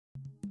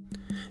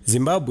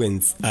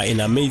Zimbabweans are an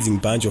amazing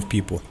bunch of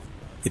people.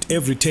 At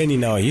every turn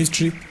in our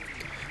history,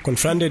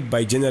 confronted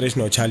by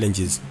generational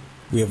challenges,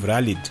 we have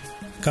rallied,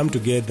 come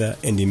together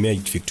and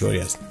emerged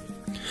victorious.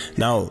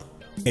 Now,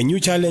 a new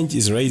challenge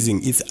is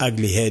raising its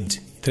ugly head,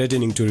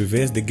 threatening to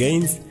reverse the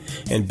gains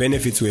and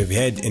benefits we have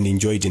had and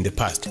enjoyed in the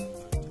past.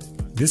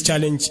 This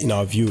challenge, in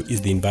our view,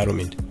 is the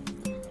environment.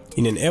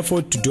 In an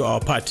effort to do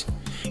our part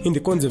in the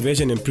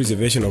conservation and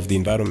preservation of the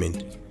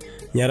environment,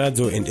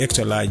 Nyaradzo and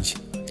Xtra Large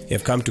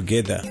have come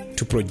together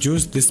to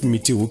produce this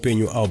Muti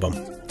Hupenyu album.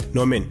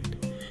 Norman,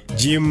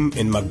 Jim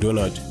and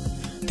McDonald,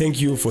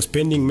 thank you for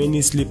spending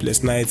many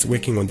sleepless nights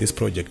working on this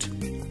project.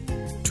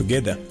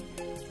 Together,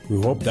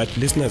 we hope that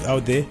listeners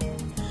out there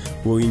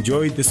will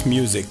enjoy this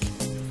music,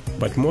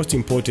 but most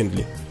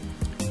importantly,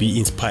 be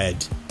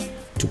inspired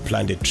to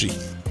plant a tree.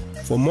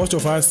 For most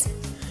of us,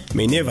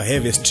 may never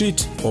have a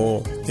street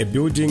or a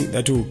building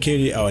that will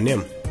carry our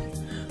name,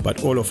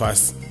 but all of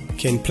us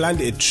can plant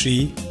a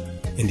tree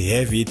and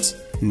have it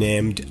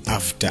named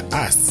after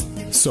us.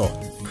 So,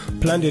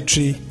 plant a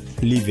tree,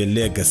 leave a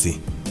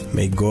legacy.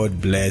 May God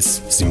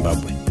bless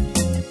Zimbabwe.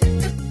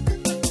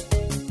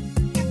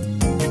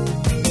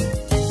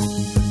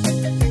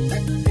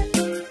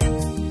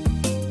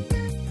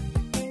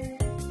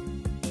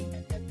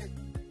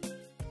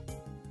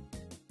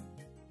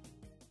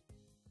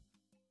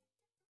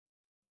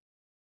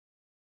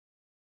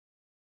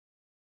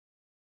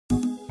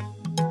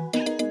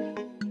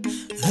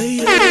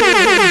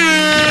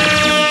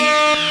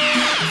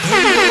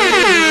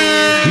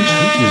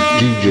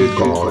 DJ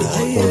God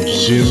on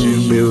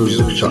Zim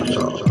Music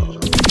Channel.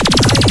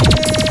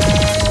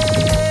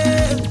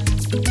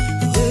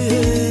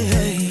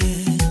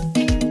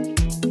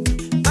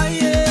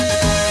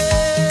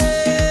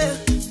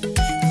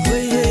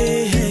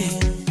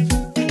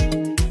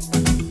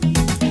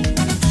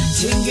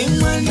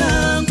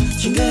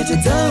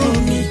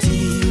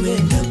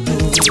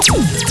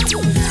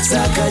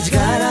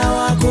 Sakajgara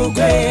wako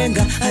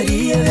kwenga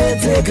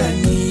aliyeleteka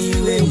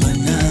niwe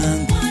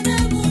mwanangu.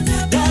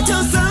 Dato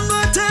sango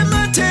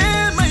tema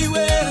tema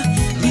iwe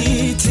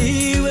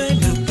nitiwe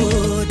na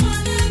bodi.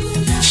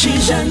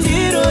 Shisha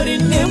ndiro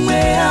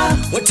rinemwea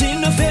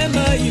watino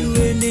fema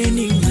iwe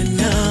nini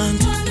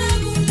mwanangu.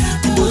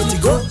 Mboti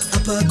go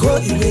apa go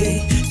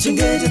iwe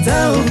chingeje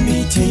tao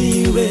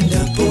mitiwe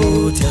na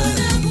bota.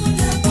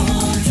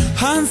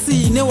 Hansi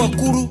ne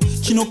wakuru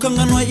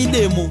chinokanganwa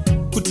idemo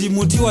kuti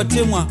muti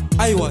watemwa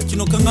aiwa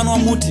chinokanganwa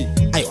muti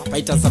aiwa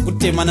paita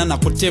sakutemana na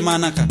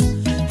kutemana ka.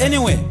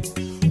 Anyway,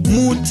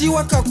 muti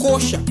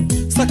wakakosha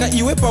saka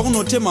iwe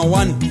paunotema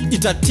 1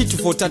 ita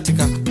tit for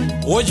tatika.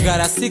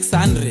 Wojgara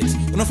 600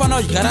 unofana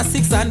wojgara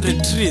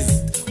 600 trees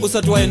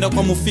usati waenda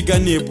kwa mufiga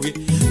nebwe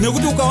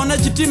nekuti ukaona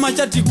chitima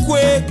chati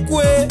kwe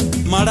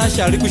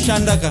marasha ari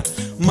kushandaka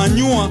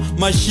manyua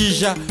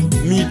mashizha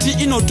miti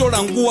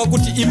inotola nguwa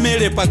kuti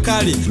imele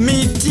pakali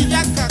miti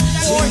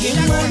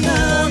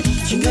yakakosha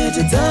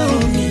chingete tao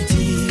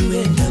miti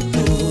wenda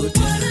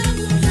pota.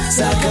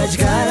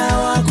 Sakajgara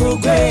wako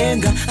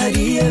kwenga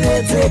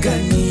aliyeleteka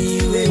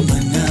niwe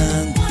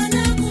mwanangu.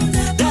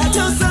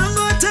 Dato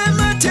sango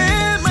tema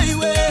tema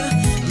iwe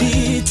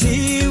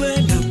miti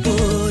wenda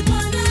pota.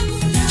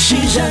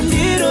 Shisha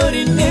ndiro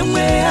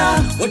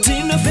rinemwea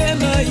watino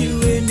fema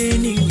iwe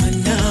nini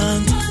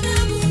mwanangu.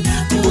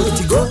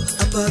 Mboti go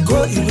apa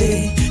go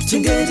iwe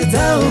chingete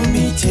tao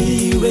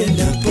miti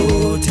wenda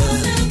pota.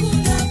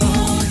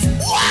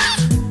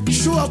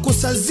 Shua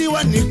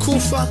kusaziwa ni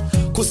kufa,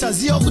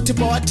 kusaziwa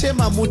kutipa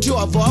watema muti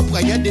wapa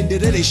wapwa ya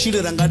denderele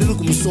shire rangariri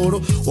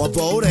kumusoro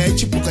wapa waura ya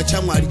chipuka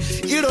chamwari.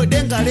 Ilo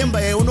denga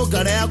lemba ya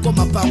unogara yako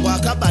mapango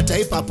akabata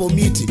ipapo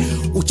miti.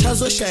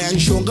 Uchazo shaya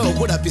nshonga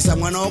ukuda pisa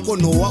mwana wako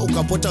nowa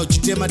ukapota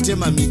uchitema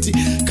tema miti.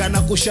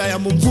 Kana kushaya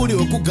mumvuri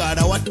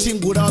wakugara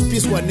watingura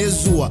wapiswa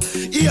nezua.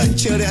 Iyo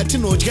nchere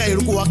atinojika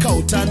iliku waka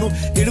utano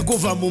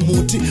ilikuva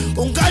mumuti.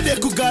 Ungade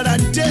kugara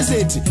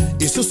desert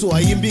isusu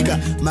waimbika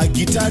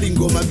magitari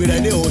ngoma bila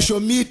leo osho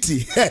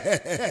miti.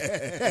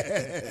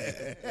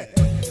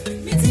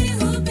 Miti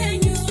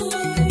Hupenyu,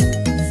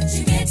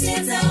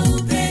 chigeteza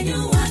Hupenyu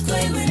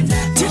wako iwenda.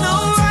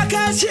 Tina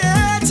uwaka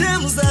chete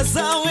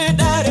mzaza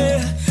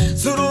wedare.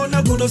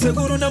 Suruna kuno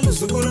seguru na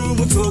musuguru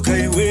mutoka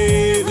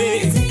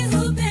iwewe. Miti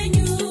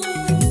Hupenyu,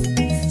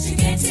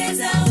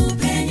 chigeteza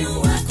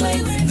Hupenyu wako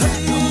iwenda.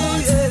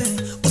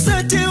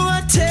 Usati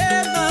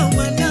watema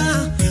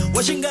wana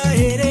washinga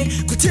here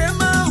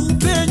kutema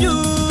Hupenyu.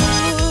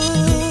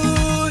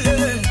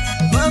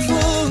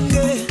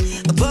 Apafunge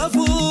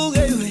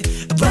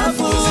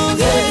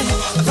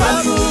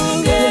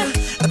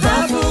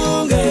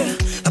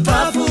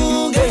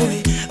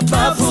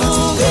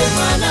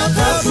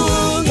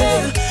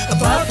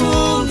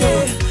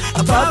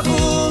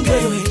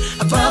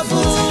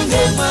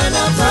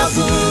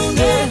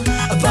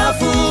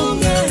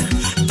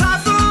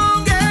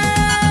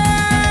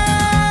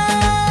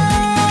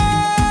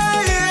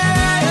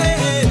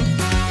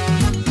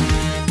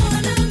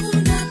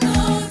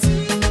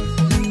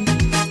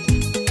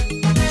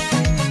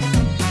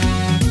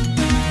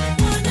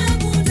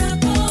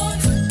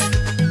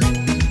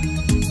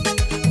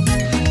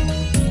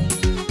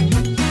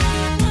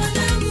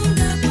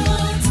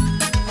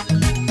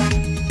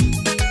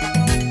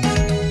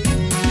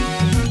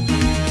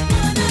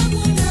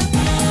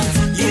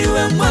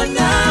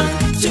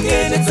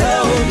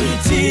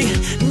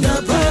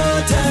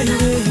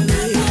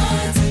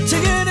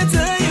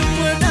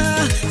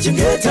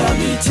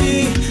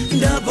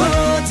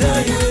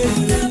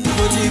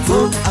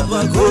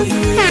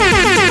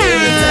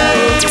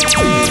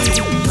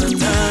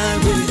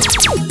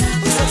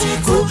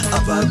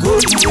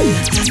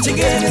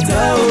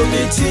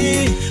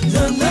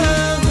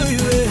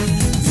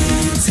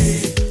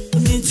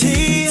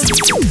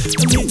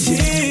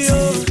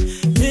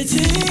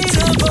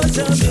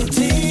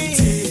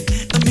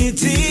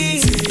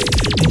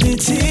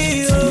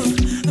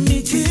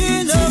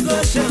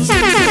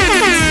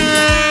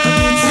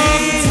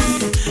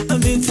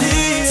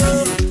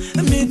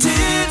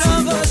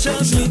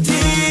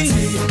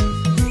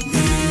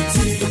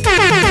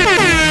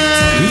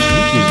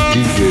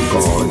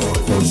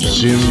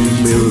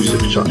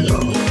Music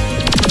Channel.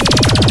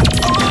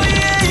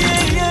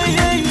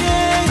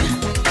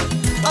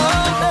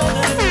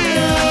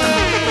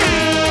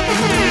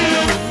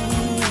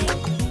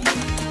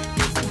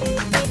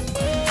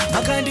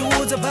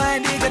 Makandiudza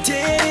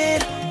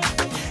pandikatera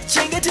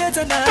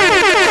chengetedza nako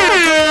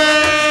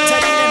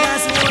tarira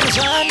nhasi muona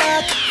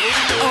zvanaka.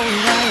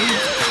 Alright,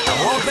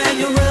 open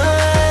your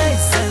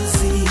eyes and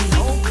see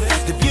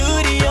the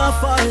beauty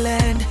of our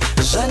land.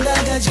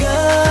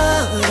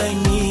 Zvandangadyara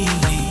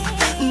inini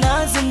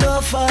nhasi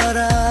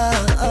ndofara.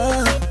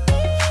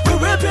 We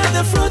reaping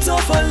the fruits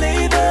of our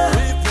labor.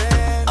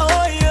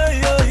 Oh yeah,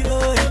 yeah,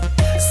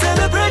 yeah.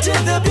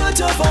 Celebrating the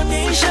beauty of our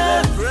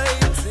nation.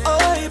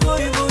 Oh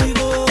boy, boy,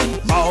 boy.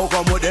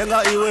 Maoko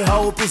mudenga iwe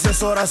haupise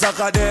sora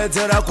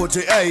sakadedzera kuti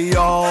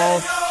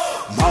eyo.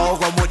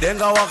 Maoko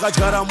mudenga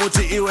wakadyara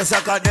muti iwe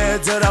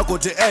sakadedzera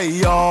kuti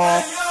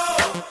eyo.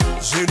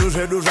 Zvinhu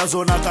zvedu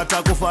zvazonaka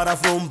takufara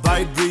from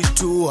Byte Bridge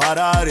to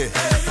Harare.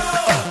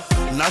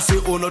 Nasi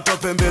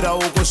unotopembera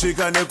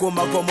ukusvika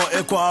nekumakomo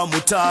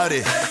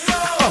ekwaMutare.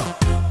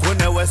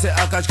 Kune wese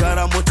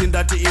akadyara muti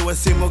ndati iwe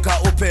simuka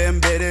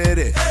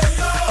upemberere.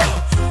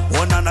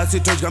 Ona nasi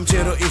todya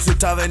mchero isu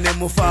tave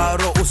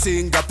nemufaro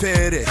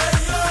usingapere.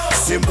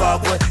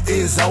 Zimbabwe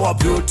is our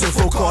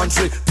beautiful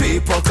country.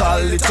 People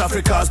call it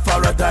Africa's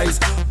paradise.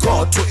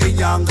 Go to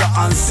Inyanga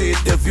and see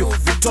the view.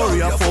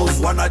 Victoria Falls,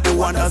 one of the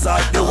wonders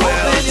of the world.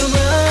 Open your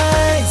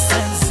eyes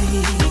and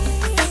see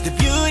the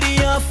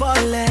beauty of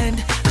our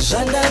land.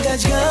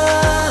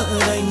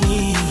 Zvandangadyara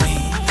inini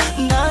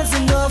nhasi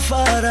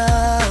ndofara.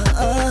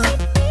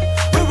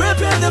 We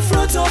reaping the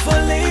fruits of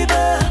our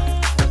labor.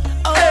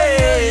 Oh,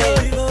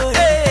 hey, boy.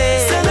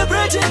 Hey.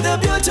 Celebrating the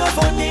beauty of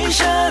our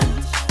nation.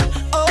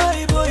 Oh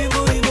boy,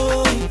 boy,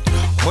 boy.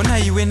 Ona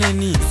iwe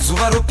neni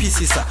zuva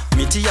ropisisa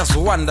miti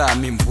yazowanda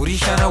mimvuri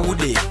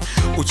sharaude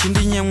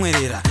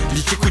uchindinyemwerera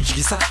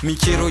ndichikudyisa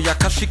michero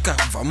yakasvika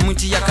bva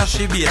muti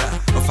yakasvibira.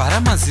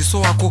 Vhara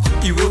maziso ako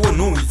iwewo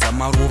nhuhwidza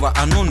maruva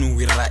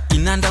anonhuhwirira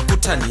inanda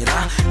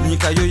kutanhira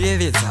nyika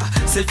yoyevedza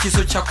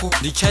sechiso chako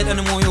ndichaida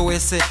nemwoyo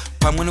wese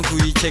pamwe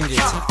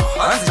nekuichengetsa.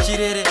 Hanzi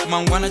chirere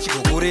mangwana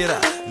chigokorera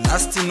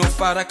nhasi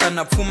tinofara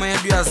kana pfuma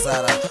yedu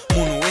yazara.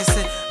 Munhu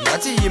wese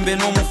ngatiimbe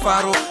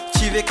nomufaro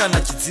chive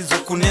kana chidzidzo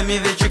kune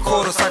mive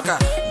chikoro saka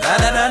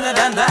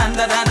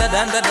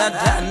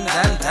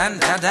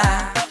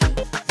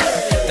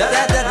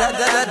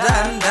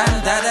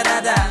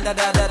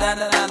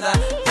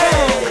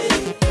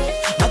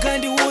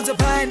makandiudza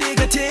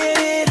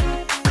pandikateerera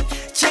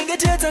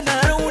chengetedza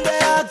nharaunda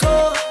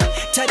yako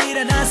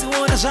tarira nhasi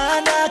ona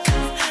zvanaka.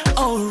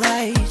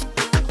 Alright,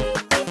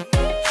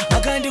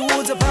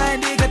 makandiudza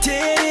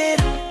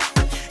pandikateerera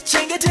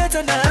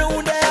chengetedza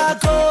nharaunda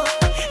yako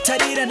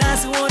tarira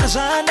nhasi ona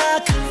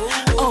zvanaka.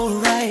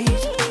 Alright,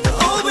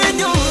 open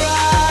your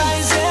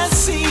eyes and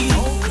see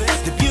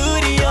the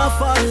beauty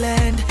of our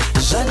land.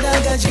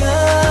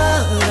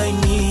 Zvandangadyara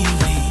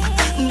inini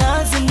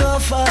nhasi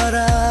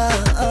ndofara.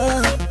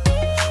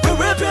 We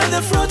reaping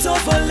the fruits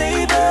of our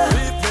labor.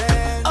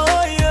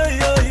 Oh yeah,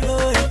 yeah,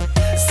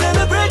 yeah.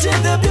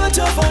 Celebrating the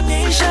beauty of our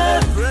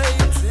nation.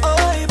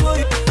 Oh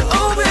boy,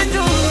 open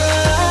your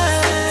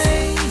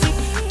eyes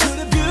to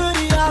the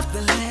beauty of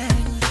the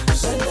land.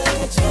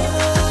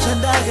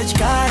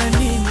 Zvandangadyara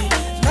inini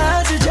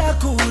nhasi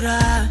jakura.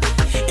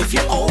 If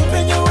you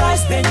open your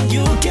eyes, then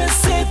you can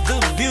see the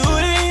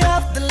beauty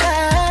of the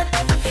land.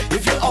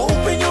 If you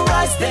open your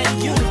eyes,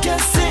 then you can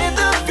see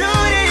the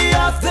beauty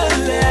of the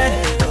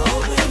land.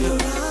 Open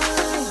your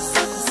eyes.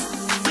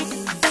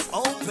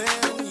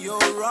 Open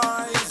your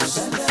eyes.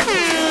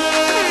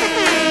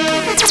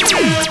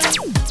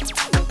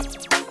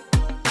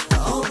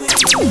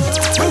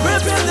 We're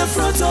reaping the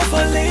fruits of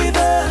our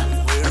labor.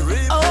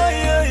 Oh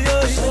yeah,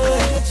 yeah,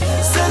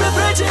 yeah.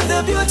 Celebrating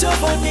the beauty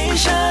of our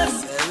nation.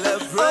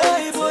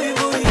 Oh boy,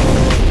 boy.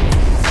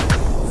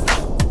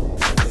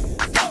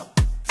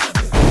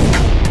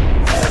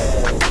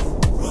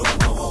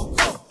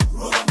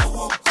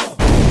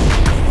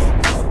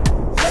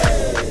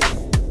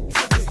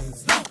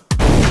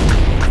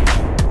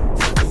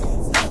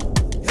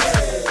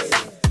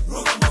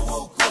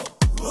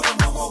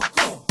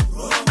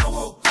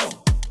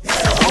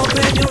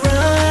 Open your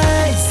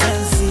eyes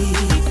and see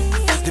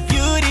the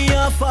beauty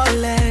of our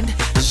land.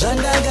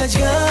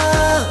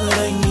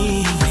 Zvandangadyara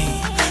inini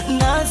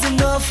nhasi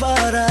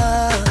ndofara.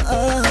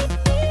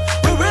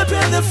 We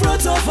reaping the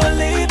fruits of our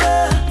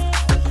labor.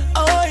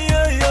 Oh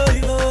yeah, yeah,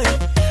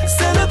 yeah.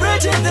 Celebrate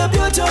Forgetting the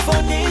beautiful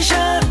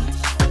nation.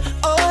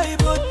 Oh,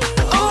 but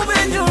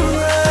open your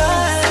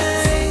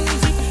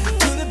eyes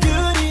to the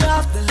beauty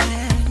of the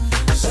land.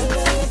 If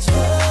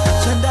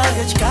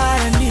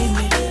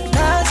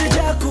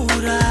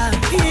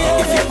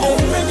you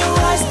open your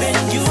eyes, then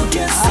you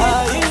can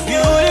see the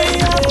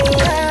beauty of the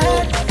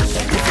land.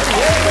 If you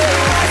open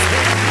your eyes,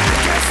 then you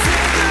can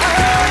see the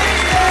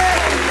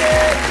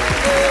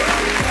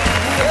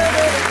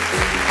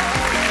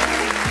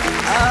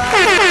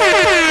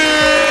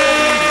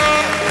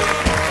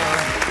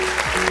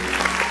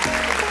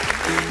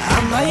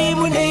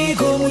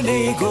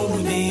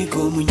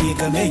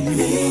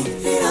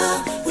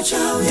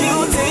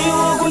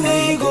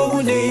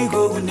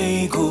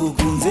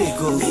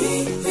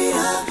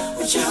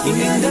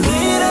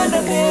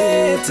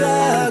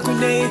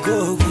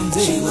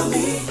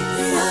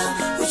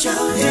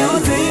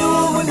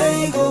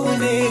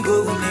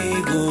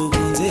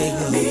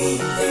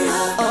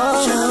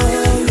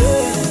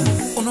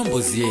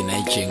unomboziye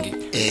naichenge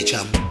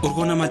cham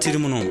urikuona matiri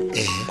munomu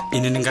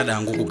ine ndingada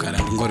hangu kugara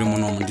ndingori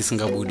munomu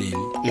ndisingabudini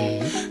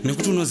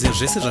nekuti unoziva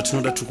zvese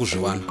zvatinoda tiri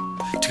kuzviwana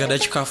tikada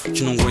chikafu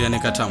chinongouya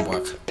nekatambo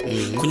aka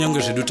kunyange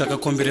zvedu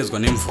takakomberedzwa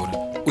nemvura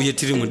uye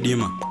tiri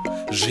mudima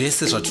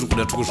zvese zvatiri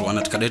kuda tiri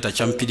kuzviwana tikadaita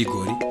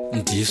champidigori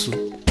ndisu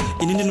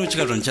ini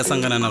ndinotya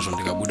zvandichasangana nazvo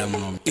ndikabuda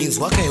munomu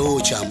inzwaka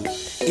iwowo chamu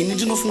ini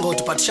ndinofunga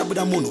kuti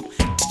patichabuda muno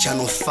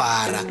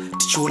tichanofara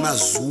tichiona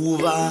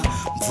zuva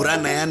mvura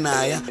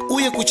naya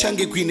uye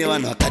kuchange kuine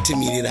vanhu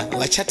vakatimirira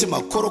vachati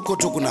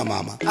makorokoto kuna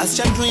mama asi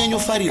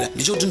chandinonyanyofarira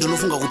ndichokuti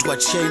ndinofunga kuti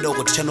kwatichaenda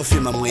uko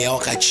tichanofema mweya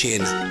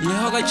wakachena.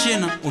 Mweya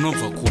wakachena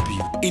unobva kupi?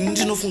 ini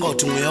ndinofunga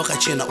kuti mweya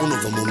wakachena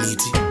unobva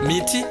mumiti.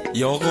 Miti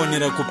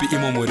yawakaonera kupi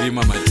imo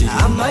murima matiri?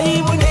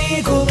 Amai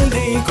muneiko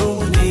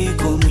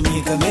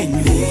munyika menyu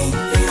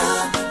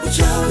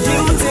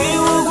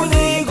ndiudzeiwo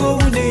kuneiko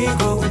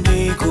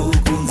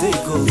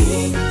kunzeko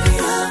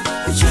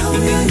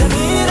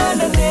inendamira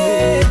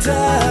ndaneta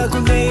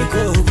kuneiko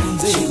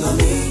kunzeko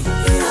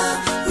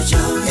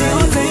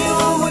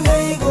ndiudzeiwo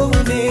kuneiko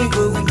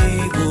kunzeko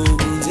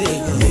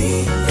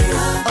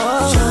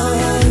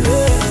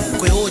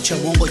kwewo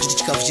chamongo chiti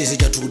chikafu chese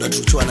chatikuda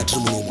tikuchiwana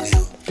tiri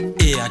munomweyo.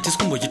 Hatisi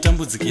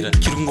kumbochitambudzikira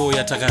chiri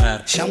kungouya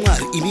takarara.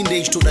 Shamwari ini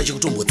ndeichitoda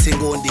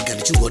chekutombotsengawo ndega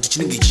ndichinzwa kuti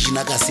chinenge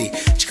chichinaka sei.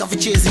 Chikafu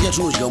chese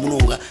chatinodya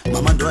munonga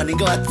mama ndo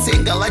vanenge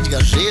vatsenga vadya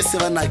zvese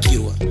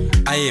vanakirwa.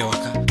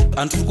 Aiwaka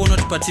antu tiri kuona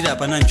kuti patiri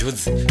hapana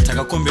njodzi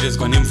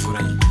takakomberedzwa nemvura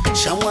iyi.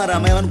 Shamwari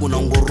amai vanogona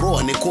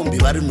kungorohwa nekombi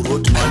vari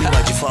murodhi mavanenge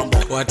vachifamba.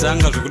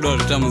 Watanga zvekuda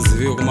kuti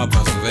tamuziviwo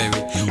kumabhazuva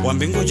iwe.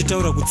 Wambenge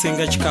uchitaura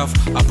kutsenga chikafu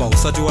apa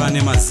hausati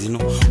waane mazino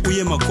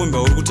uye makombi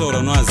auri kutaura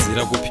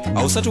unoazira kupi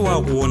hausati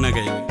waakuona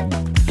kaiwe.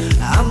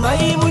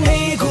 Amai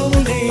muneiko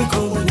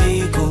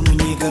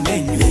munyika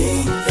menyu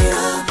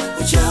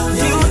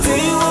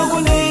ndiudzeiwo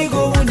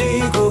kuneiko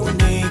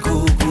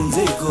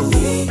kunzeko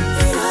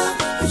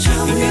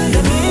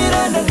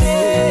inendamira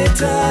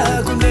ndaneta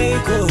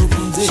kuneiko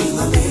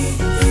kunzeko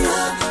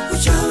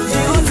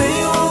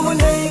ndiudzeiwo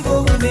kuneiko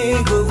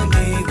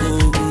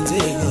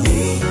kunzeko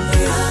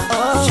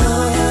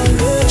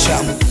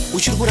chamu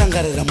uchiri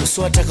kurangarira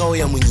musi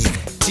watakauya munyika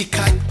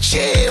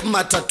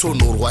tikachema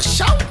tatonhorwa.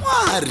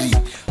 Shamwari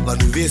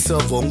vanhu vese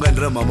vabva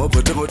ungandira mama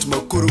bvatanga kuti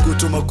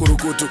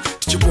makurukutu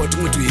tichipuwa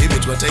tumwe tuhembe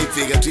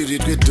twataipfeka tuiri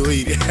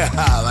twedhoiri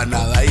vanhu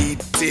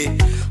havaite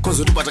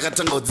kozoti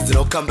patakatanga kudzidzira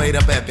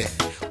kukambaira payapaya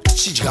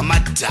tichidya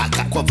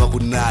madhaka kwabva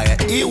kunaya.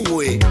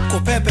 Iwe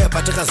kopayapaya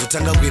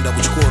patakazotanga kuenda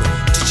kuchikoro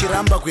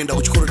tichiramba kuenda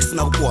kuchikoro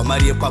tisina kupuhwa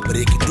mari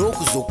yepabhreki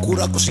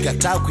ndokuzokura kusvika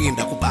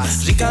taakuenda kubasa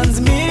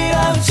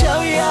zvikanzimirira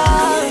uchauya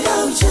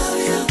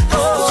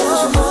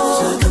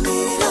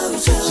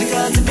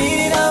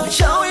zvikanzimirira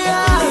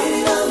uchauya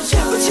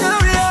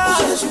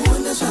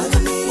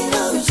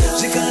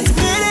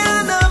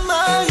zvikanzimirira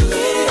namai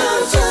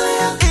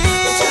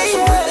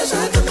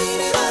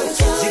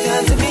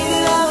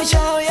zvikanzimirira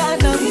uchauya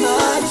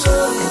namai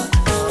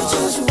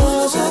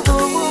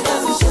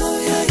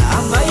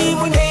amai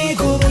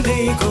muneiko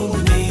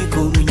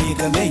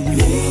munyika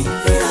menyu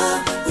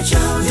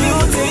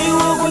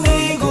ndiudzeiwo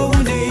kuneiko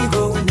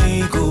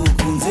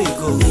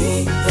kunzeko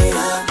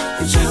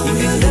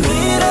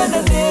inendamira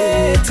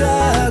ndaneta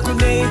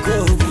kuneiko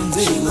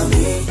kunzeko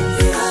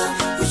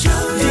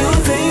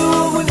ndiudzeiwo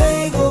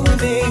kuneiko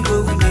kunzeko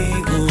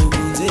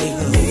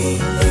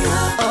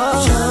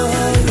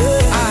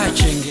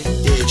Chenge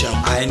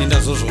aini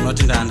ndazozviona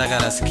kuti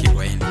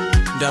ndaandakarasikirwa ini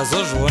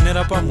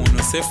ndazozvionera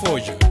pamhuno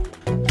sefodya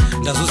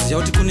ndazoziva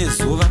kuti kune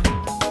zuva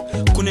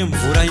kune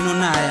mvura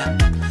inonaya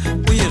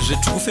uyezve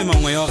tikufema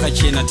mweya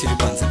wakachena tiri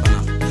panze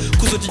panapa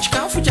kuzoti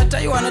chikafu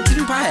chataiwana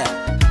tiri mbaya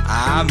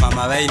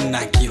mama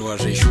vainakirwa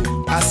zveshuwa.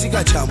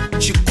 asika chamu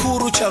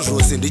chikuru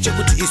chazvose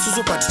ndechekuti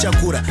isusu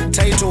patichakura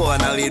taitowa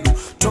vana vedu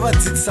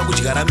tovadzidzisa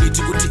kudyara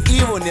miti kuti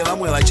ivo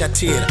nevamwe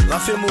vachateera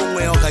vafemewo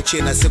mweya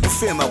wakachena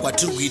sekufema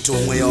kwatiri kuitawo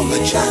mweya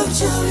wakachena.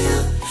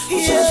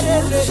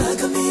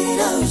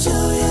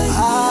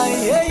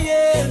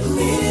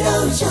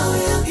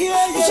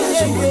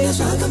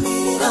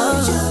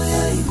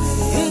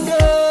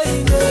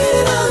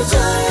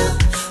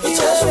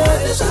 Yeah.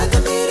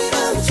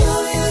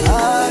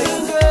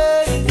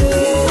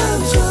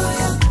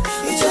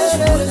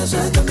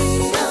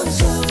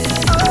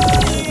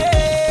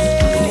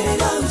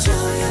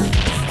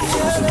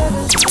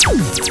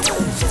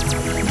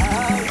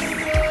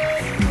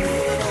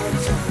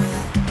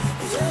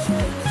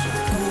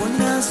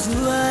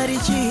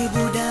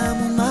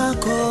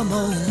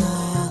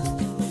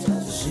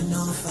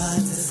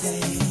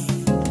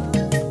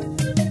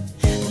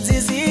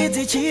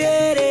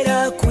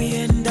 Chierera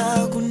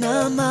kuyenda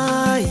kuna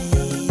mai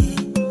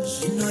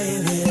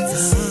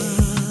zvinoyevedza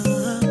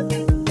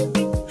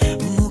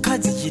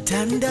mukadzi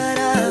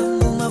chitandara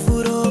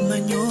mumavhuro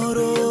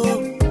manyoro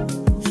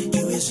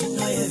iwe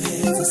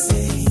zvinoyevedza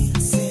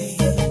sei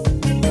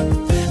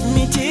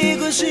miti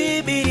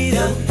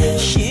kusvibirira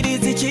shiri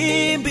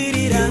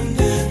dzichimbirira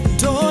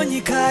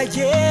ndonyika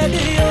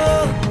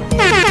yeduyo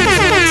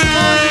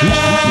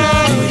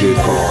DJ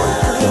Paul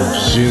of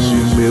Zim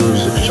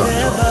Music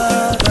Channel.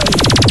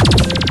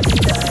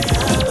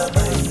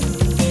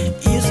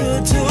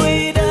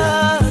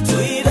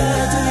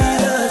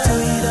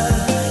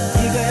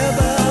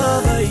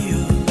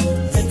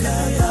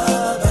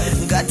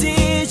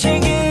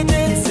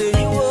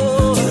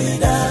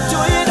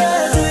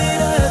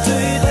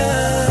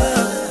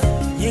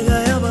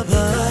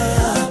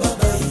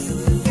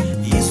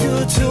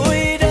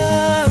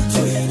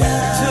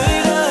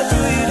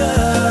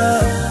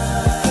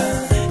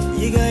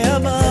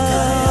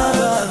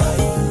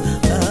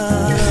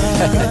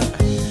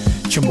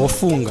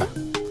 Chimbofunga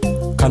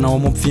kana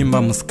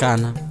womupfimba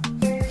musikana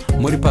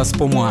muri pasi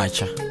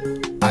pomwacha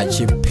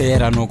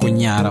achipera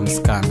nokunyara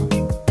musikana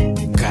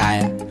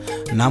gaya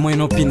nhamo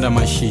inopinda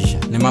mashizha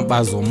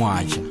nemabazi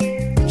omwacha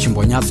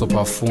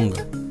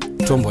chimbonyatsopafunga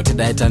tomboti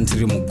daita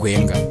ndiri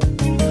mugwenga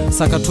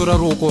saka tora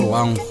ruoko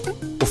rwangu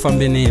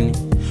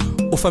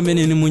ufambe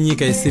neni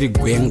munyika isiri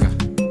gwenga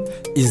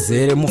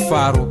izere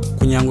mufaro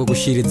kunyangwe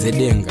kushiri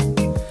dzedenga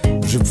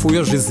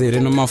zvipfuyo zvizere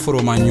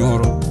nemafuro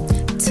manyoro.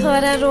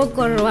 Tora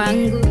ruoko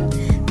rwangu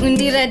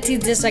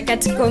undiratidze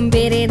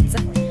zvakatikomberedza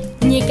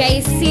nyika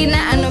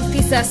isina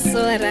anopisa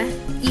sora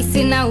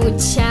isina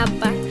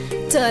uchapa.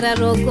 Tora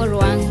ruoko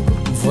rwangu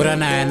mvura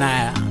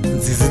naya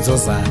nzizi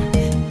dzozara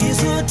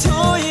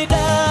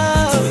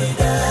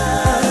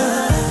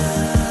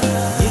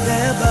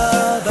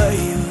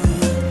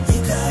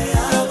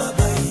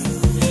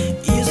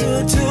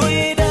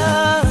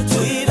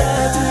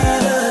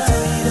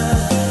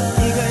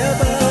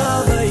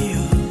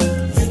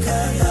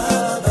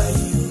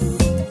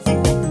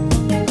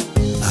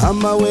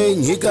Mawe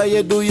nyika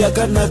yedu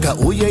yakanaka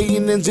uye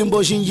ine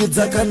nzvimbo zhinji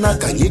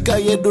dzakanaka. Nyika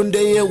yedu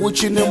ndeye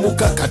uchine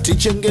mukaka,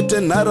 tichengete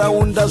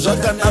nharaunda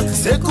zvakanaka.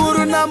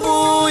 Sekuru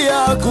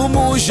nambuya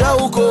kumusha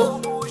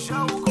uko,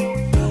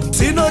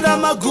 tinoda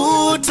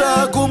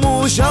maguta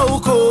kumusha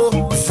uko.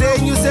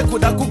 Senyu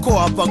sekuda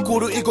kukohwa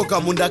pakuru iko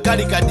kamunda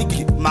kari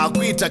kadiki,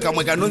 makuita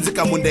kamwe kanonzi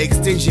kamunda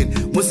extension.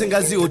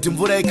 Musingazivi kuti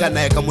mvura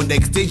ikanaya kamunda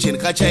extension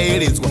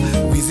kachayeredzwa.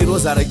 Gwizi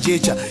rozara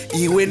jecha,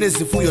 iwe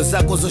nezifuyo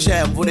zako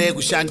zoshaya mvura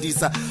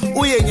yekushandisa.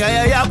 Uye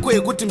nyaya yako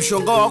yekuti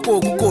mshonga wako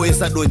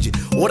wekukohwesa donje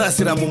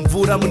worasira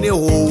mumvura mune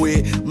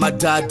howe,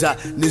 madhadha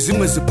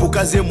nezvimwe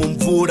zipuka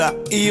zemumvura.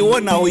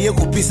 Iwonawo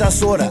yekupisa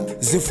sora,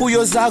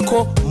 zifuyo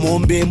zako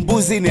mombe,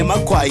 mbuzi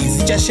nemakwai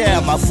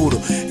zichashaya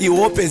mafuro.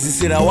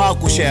 Iwopezisira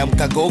wakushaya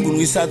mkaka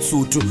wokunwisa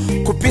tsutu.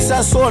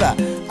 Kupisa sora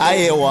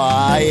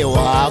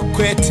ayewa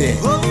kwete.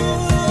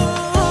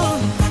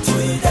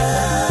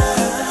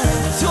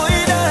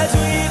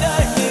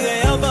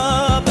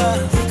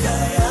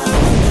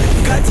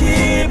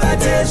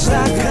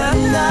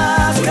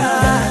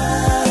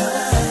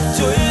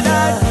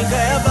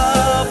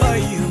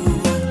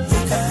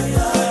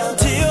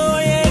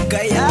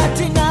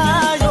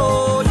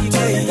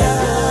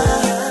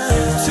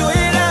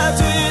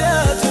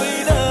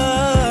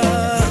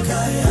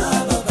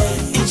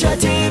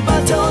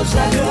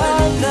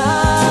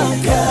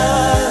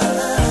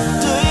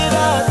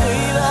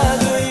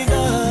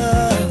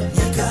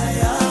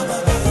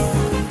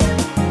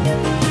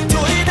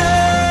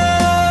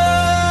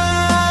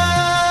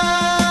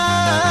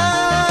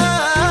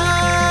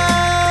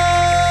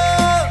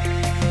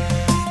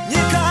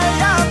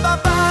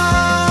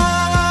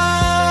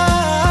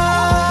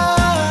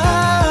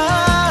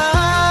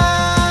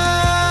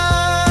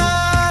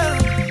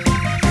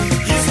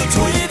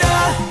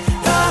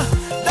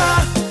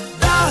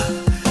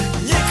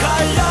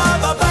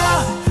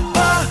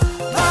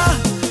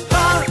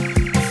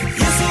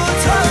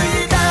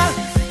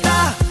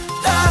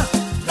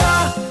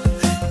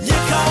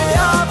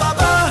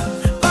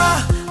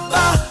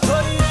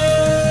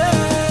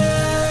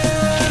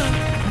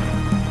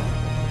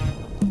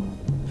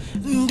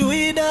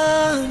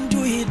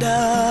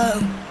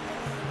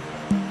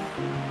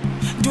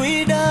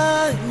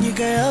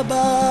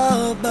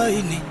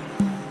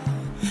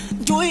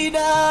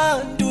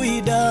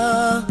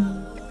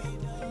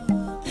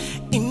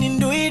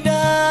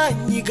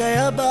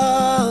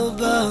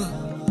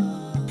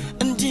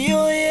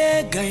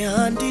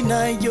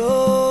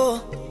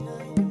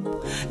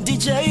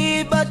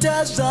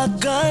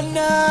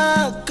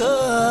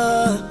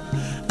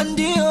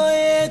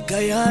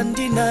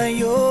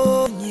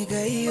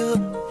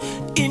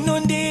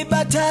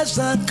 kuita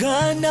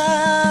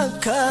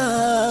zvakanaka.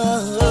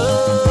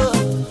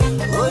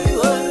 Oi,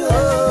 oi,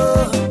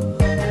 oi.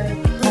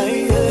 Ai,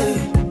 ai.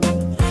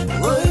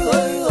 Oi,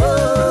 oi,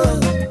 oi.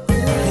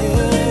 Ai,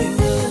 ai.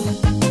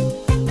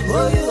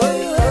 Oi, oi,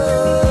 oi.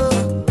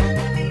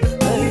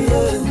 Ai,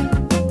 ai.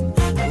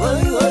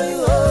 Oi, oi,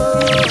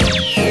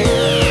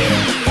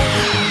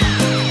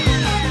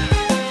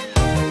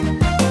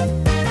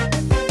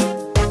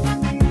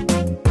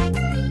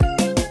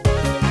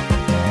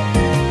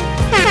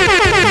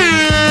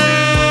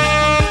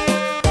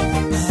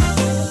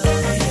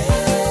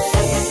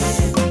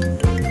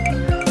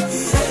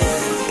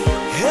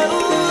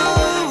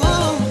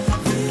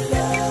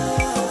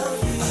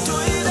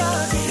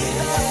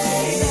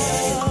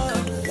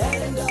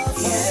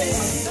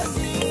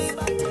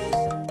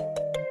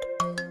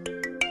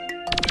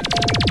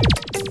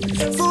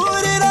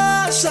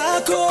 Furira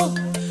sako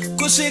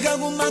kusvika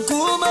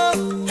kumakuma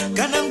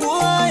kana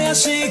nguva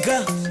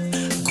yasvika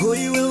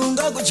koiwe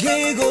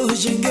ungakutyiko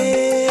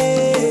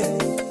chenge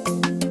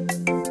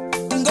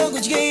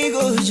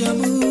ungakutyiko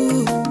chamu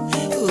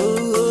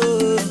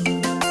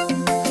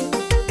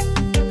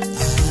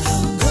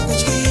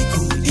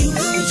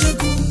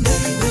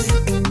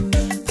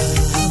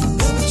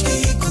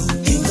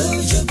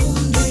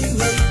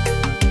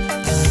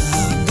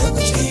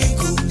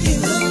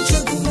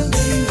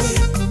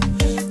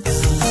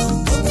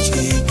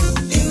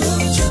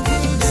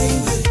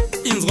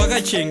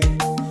Chenge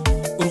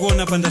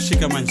urikuona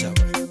pandasvika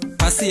manjapa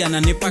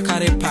pasiyana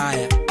nepakare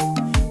paya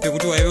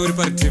pekuti waive uri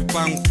parutivi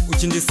pangu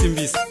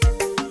uchindisimbisa.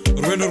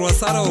 Rwendo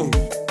rwasara urwu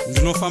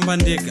ndinofamba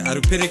ndega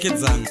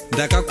haruperekedzana.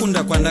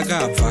 Ndakakunda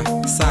kwandakabva,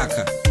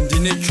 saka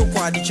ndine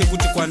chokwadi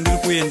chekuti kwandiri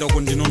kuenda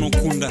uko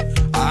ndinonokunda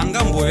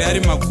haangambove ari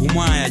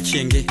magumo aya.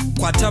 Chenge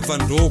kwatabva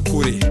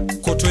ndokure,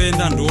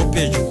 kotoenda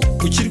ndopedyo.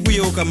 Uchiri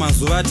kuyeuka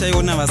mazuva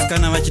ataiona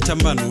vasikana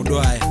vachitamba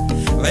nhodo aya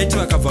vaiti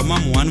vakabva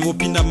mamu 1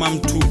 vopinda mamu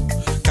 2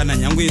 kana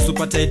nyangwe isu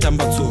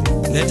pataitamba tsoro.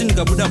 Ndaiti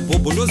ndikabuda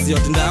bhobho ndoziva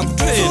kuti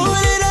ndaakutoenda.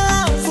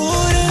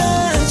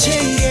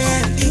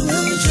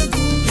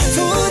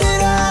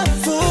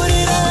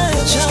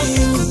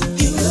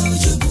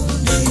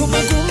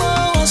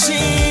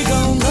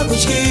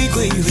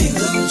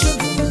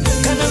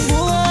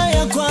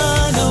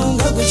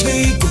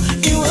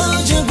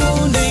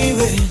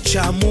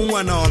 Chamu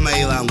mwana wa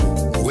mai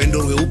vangu,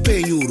 rwendo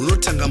rweupenyu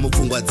runotanga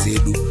mupfungwa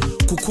dzedu.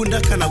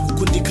 Kukunda kana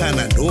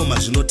kukundikana ndoma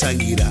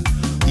zvinotangira.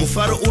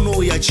 Mufaro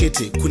unouya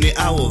chete kune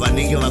avo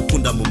vanenge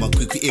vakunda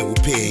mumakwikwi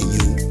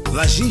eupenyu.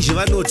 Vazhinji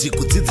vanoti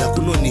kudzidza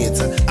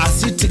kunonetsa,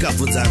 asi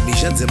tikabvunza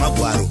mhizha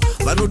dzemagwaro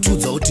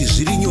vanotiudza kuti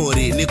zviri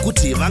nyore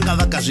nekuti vanga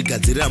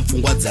vakazvigadzirira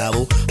mupfungwa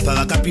dzavo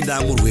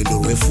pavakapinda murwendo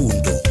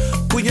rwefundo.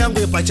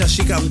 Kunyangwe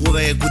pachasvika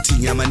nguva yekuti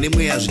nyama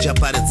nemweya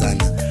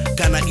zvichaparadzana,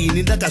 kana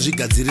ini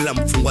ndakazvigadzirira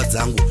mupfungwa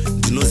dzangu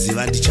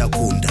ndinoziva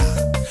ndichakunda.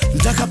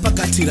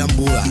 Ndakapakatira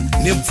mbuva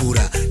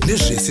nemvura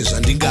nezvese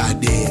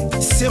zvandingade.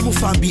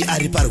 Semufambi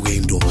ari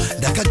parwendo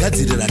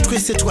ndakagadzirira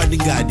twese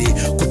twandingade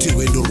kuti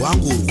rwendo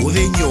rwangu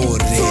rwuve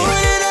nyore.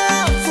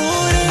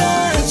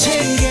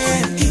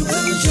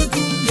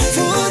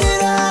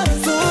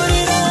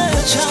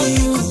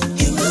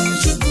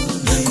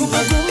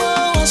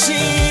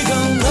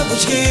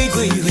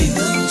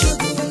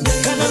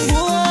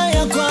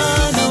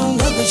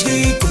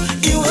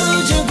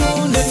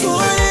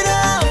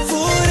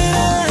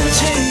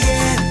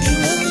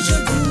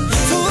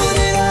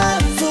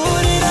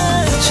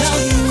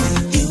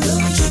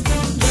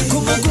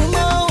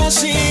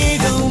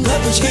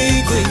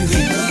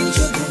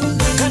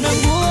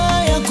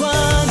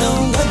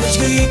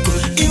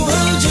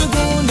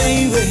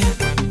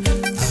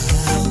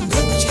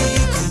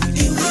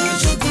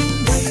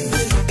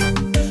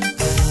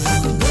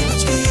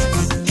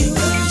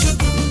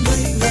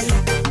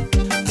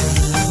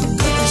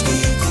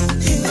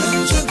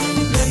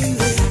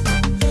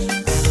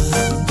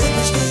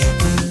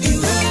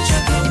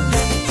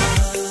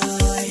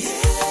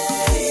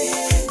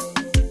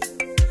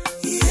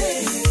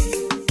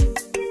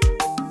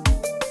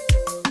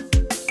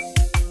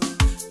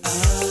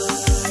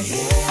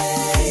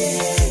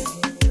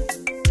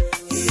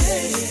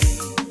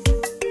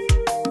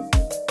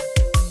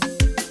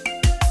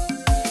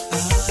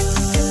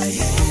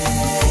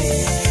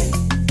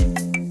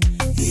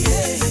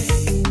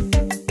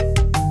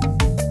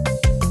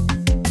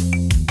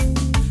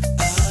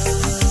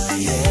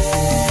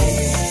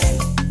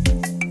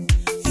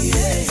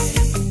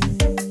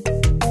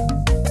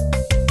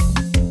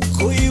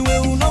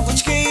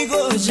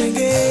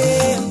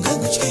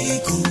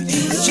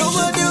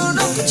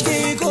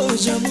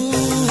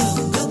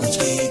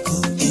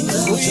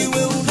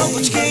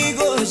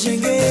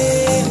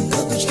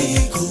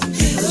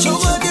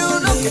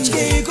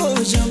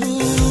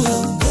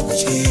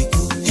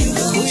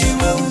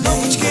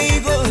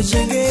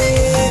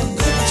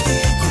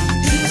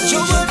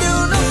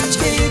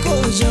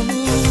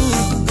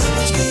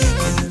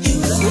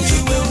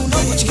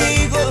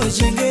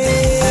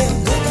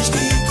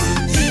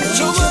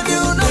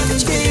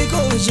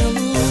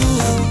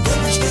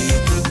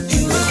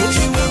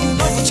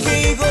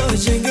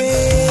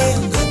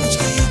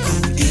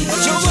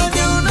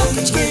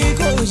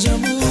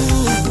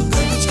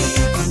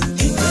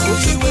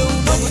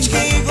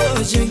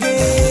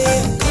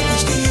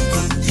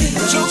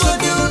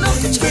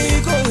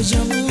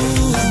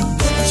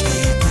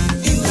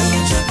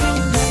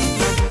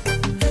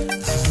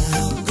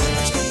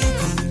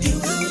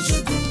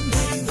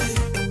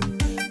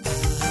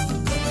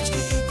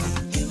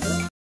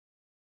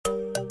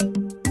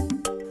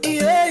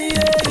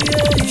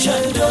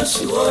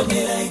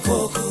 zviwonera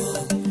ikoko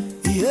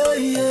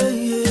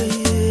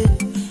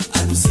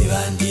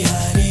anoziva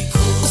ndiariko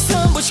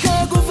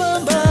usambotya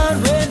kufamba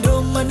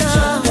rwendo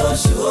mwana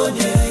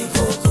zviwonera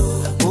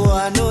ikoko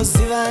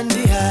anoziva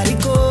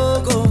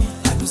ndiarikoko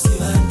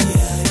anoziva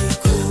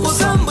ndiariko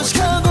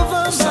usambotya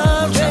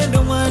kufamba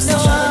rwendo mwana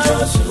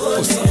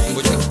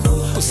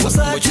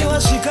usati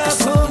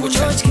wasvikako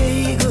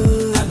munotyeiko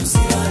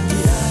anoziva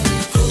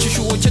ndiariko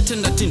chishuwo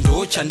chetendati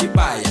ndo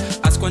chandibaya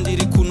asi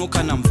kwandiri kuno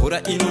kana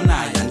mvura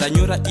inonaya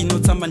ndanyora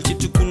inotsamba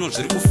nchiti kuno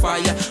zviri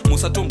kufaya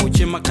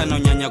musatombochema kana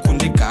unyanya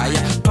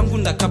kundigaya pangu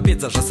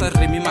ndakapedza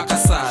zvasaremi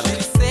makasara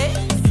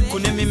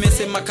kune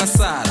mimese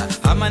makasara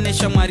hama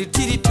neshamwari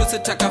tiri tose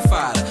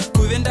takafara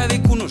kuve ndave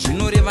kuno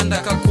zvinoreva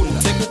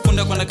ndakakunda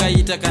sekukunda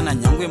kwandakaita kana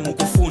nyangwe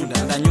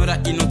mukufunda ndanyora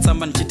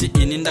inotsamba nchiti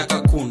ini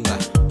ndakakunda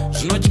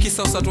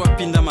zvinotyisa usati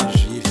wapinda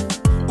mazviri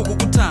uku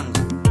kutanga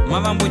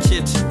mavambo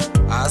chete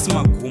haasi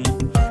magumo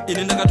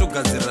ini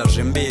ndakatogadzirira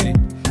zvemberi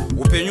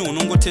upenyu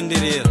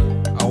hunongotenderera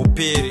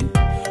hauperi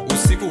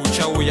usiku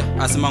huchauya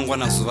asi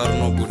mangwana zuva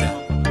rinobuda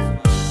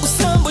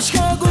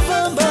usambotya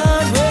kufamba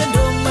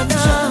rwendo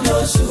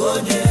mwana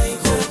zviwonera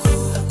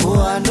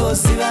ikoko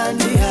anoziva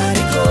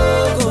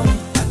ndiarikoko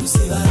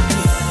anoziva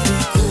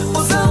ndiariko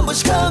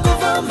usambotya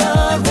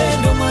kufamba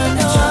rwendo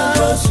mwana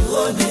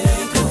zviwonera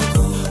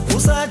ikoko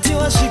usati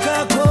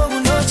wasvikako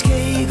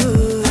munotyeiko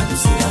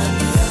anoziva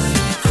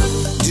ndiariko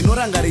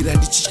ndinorangarira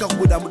ndichitya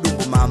kubuda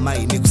mudumbu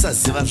maamai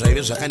nekusaziva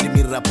zvaive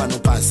zvakandimirira pano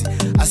pasi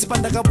asi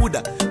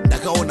pandakabuda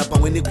ndakaona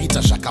pamwe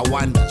nekuita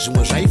zvakawanda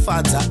zvimwe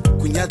zvaifadza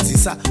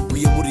kunyadzisa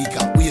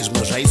kuyemurika uye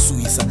zvimwe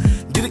zvaisuwisa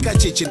ndiri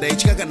kacheche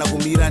ndaitya kana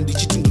kumira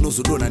ndichiti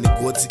ndinozodonha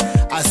negotsi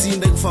asi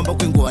ndakufamba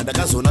kwenguva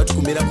ndakazoona kuti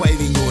kumira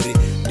kwaive nyore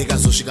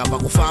ndikazosvika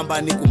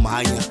pakufamba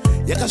nekumhanya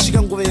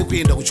yakasvika nguva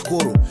yekuenda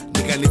kuchikoro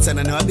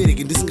ndikanetsana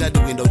nevabereki ndisingadi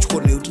kuenda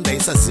kuchikoro nekuti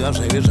ndaisaziva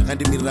zvaive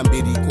zvakandimirira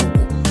mberi ikoko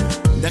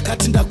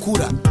ndakati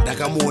ndakura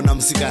ndakamuona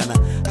musikana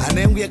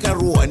hana yangu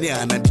yakarohwa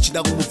nehana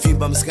ndichida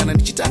kumupfimba musikana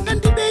ndichiti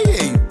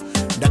angandideyeyu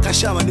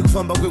ndakashama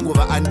nekufamba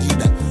kwenguva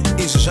andida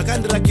izvi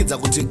zvakandirakidza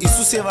kuti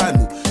isu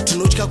sevanhu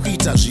tinotya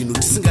kuita zvinhu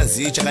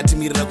tisingazivi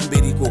chakatimirira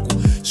kumberi ikoko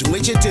zvimwe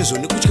chetezvo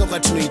nekutya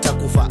kwatinoita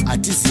kufa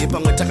hatizive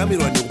pamwe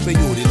takamirwa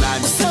neupenyu huri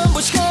nani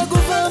usambotya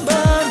kufamba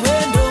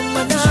rwendo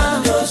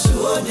mwana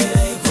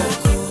zviwonera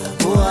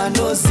ikoko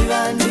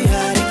anoziva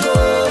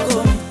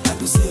ndiarikoko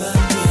anoziva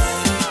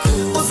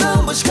ndiariko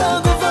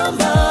usambotya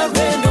kufamba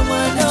rwendo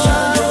mwana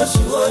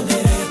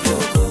zviwonera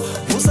ikoko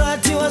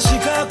usati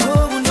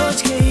wasvikako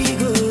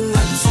munotyeiko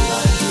anoziva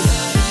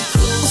ndiariko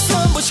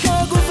usambotya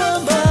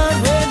kufamba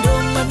rwendo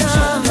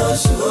mwana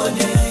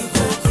zviwonera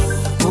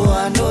ikoko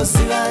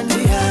anoziva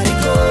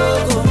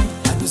ndiarikoko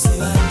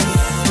anoziva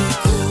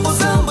ndiariko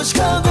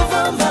usambotya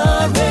kufamba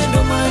rwendo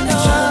mwana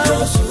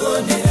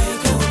zviwonera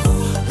ikoko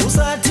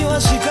usati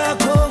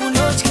wasvikako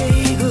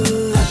munotyeiko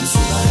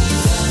anoziva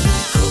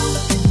ndiariko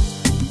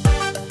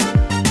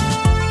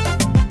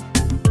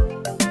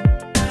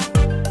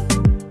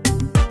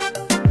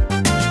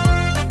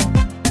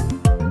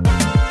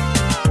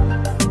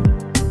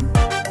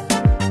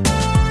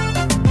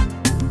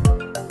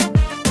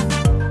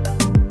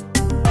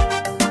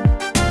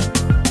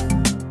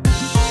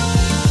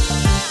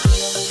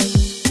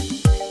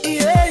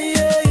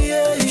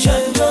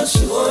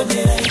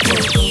zviwonera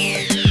ikoko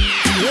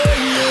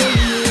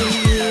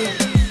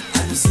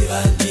anoziva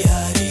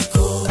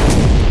ndiariko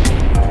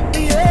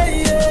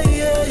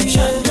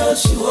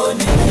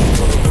zviwonera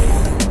ikoko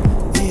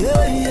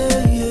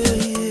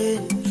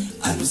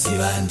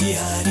anoziva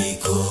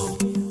ndiariko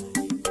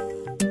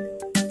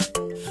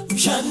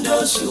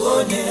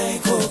zviwonera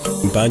ikoko.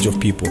 A bunch of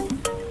people.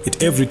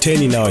 At every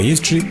turn in our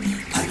history,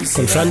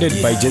 confronted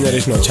by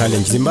generational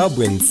challenge,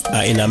 Zimbabweans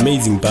are an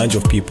amazing bunch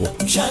of people.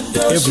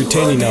 At every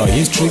turn in our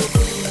history,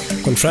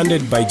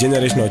 confronted by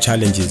generational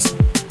challenges,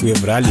 we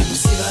have rallied,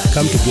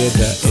 come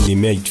together and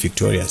emerged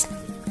victorious.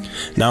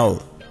 Now,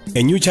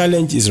 a new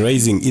challenge is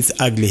raising its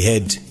ugly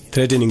head,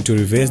 threatening to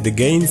reverse the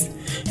gains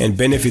and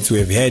benefits we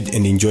have had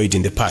and enjoyed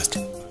in the past.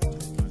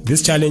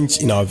 This challenge,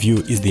 in our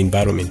view, is the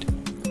environment.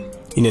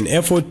 In an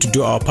effort to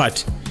do our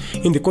part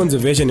in the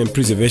conservation and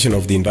preservation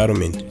of the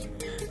environment,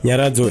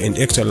 Nyaradzo and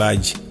Xtra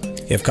Large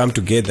have come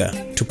together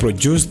to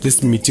produce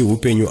this Muti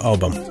Hupenyu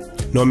album.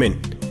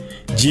 Norman,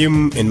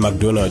 Jim and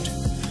McDonald,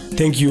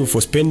 thank you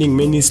for spending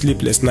many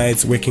sleepless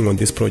nights working on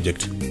this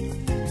project.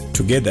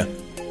 Together,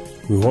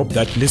 we hope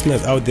that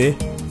listeners out there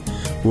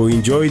will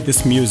enjoy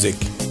this music,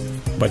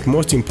 but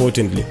most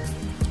importantly,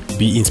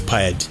 be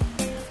inspired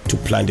to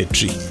plant a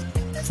tree.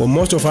 For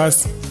most of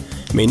us,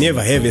 may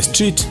never have a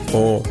street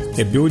or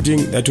a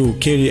building that will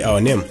carry our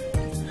name,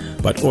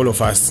 but all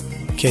of us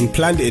can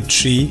plant a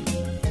tree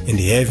and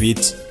have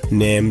it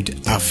named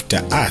after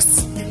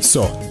us.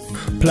 So,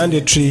 plant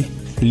a tree,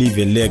 leave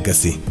a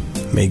legacy.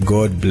 May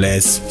God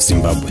bless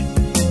Zimbabwe.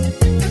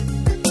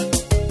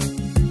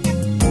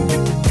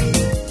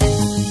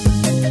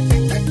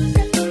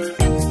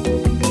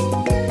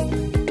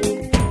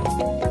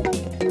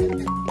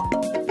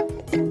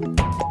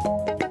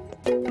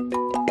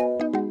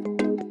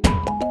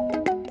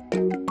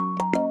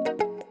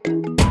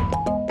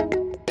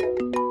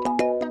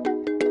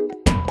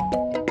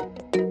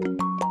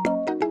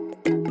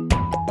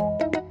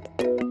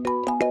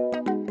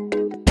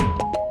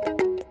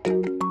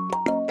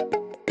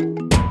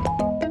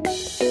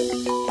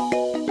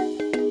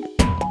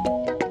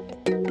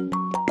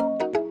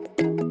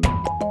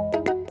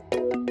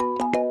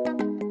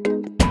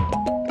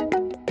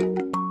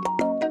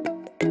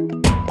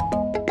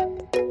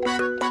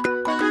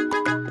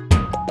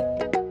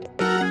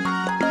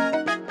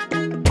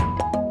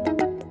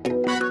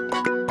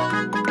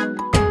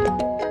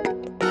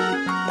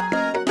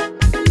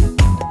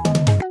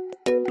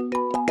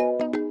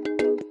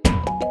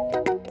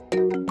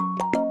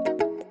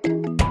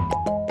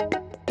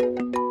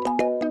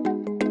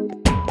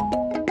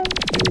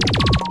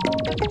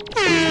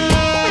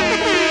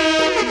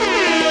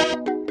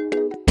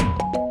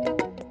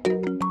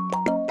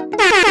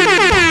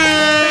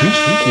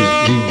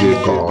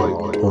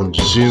 Boy on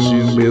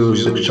Zim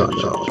Music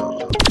Channel.